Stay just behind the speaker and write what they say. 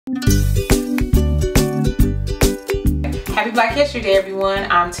Happy Black History Day, everyone.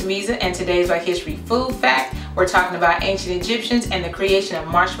 I'm Tamisa, and today's Black History Food Fact. We're talking about ancient Egyptians and the creation of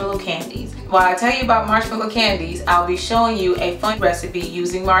marshmallow candies. While I tell you about marshmallow candies, I'll be showing you a fun recipe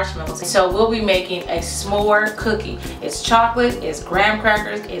using marshmallows. So we'll be making a s'more cookie. It's chocolate, it's graham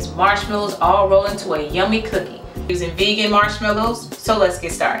crackers, it's marshmallows all rolled into a yummy cookie using vegan marshmallows. So let's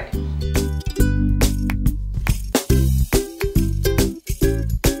get started.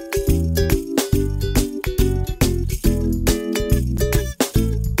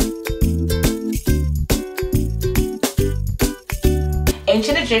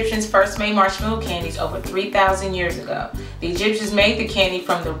 Ancient Egyptians first made marshmallow candies over 3,000 years ago. The Egyptians made the candy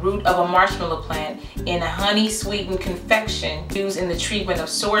from the root of a marshmallow plant in a honey-sweetened confection used in the treatment of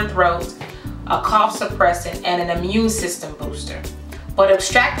sore throats, a cough suppressant, and an immune system booster. But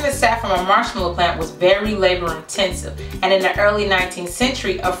extracting the sap from a marshmallow plant was very labor intensive, and in the early 19th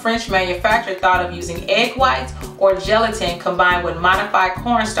century, a French manufacturer thought of using egg whites or gelatin combined with modified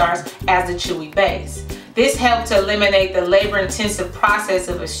cornstarch as the chewy base. This helped to eliminate the labor-intensive process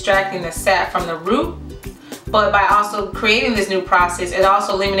of extracting the sap from the root, but by also creating this new process, it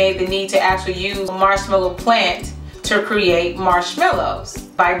also eliminated the need to actually use a marshmallow plant to create marshmallows.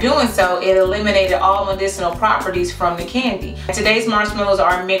 By doing so, it eliminated all medicinal properties from the candy. Today's marshmallows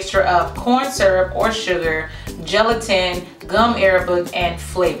are a mixture of corn syrup or sugar, gelatin, gum arabic, and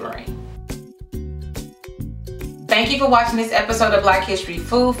flavoring. Thank you for watching this episode of Black History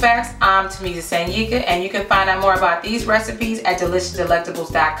Food Facts. I'm Tamisa Sanyika, and you can find out more about these recipes at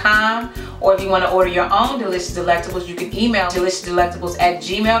deliciousdelectables.com. Or if you want to order your own Delicious Delectables, you can email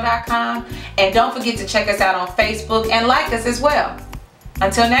deliciousdelectables@gmail.com. And don't forget to check us out on Facebook and like us as well.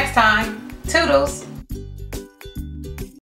 Until next time, toodles!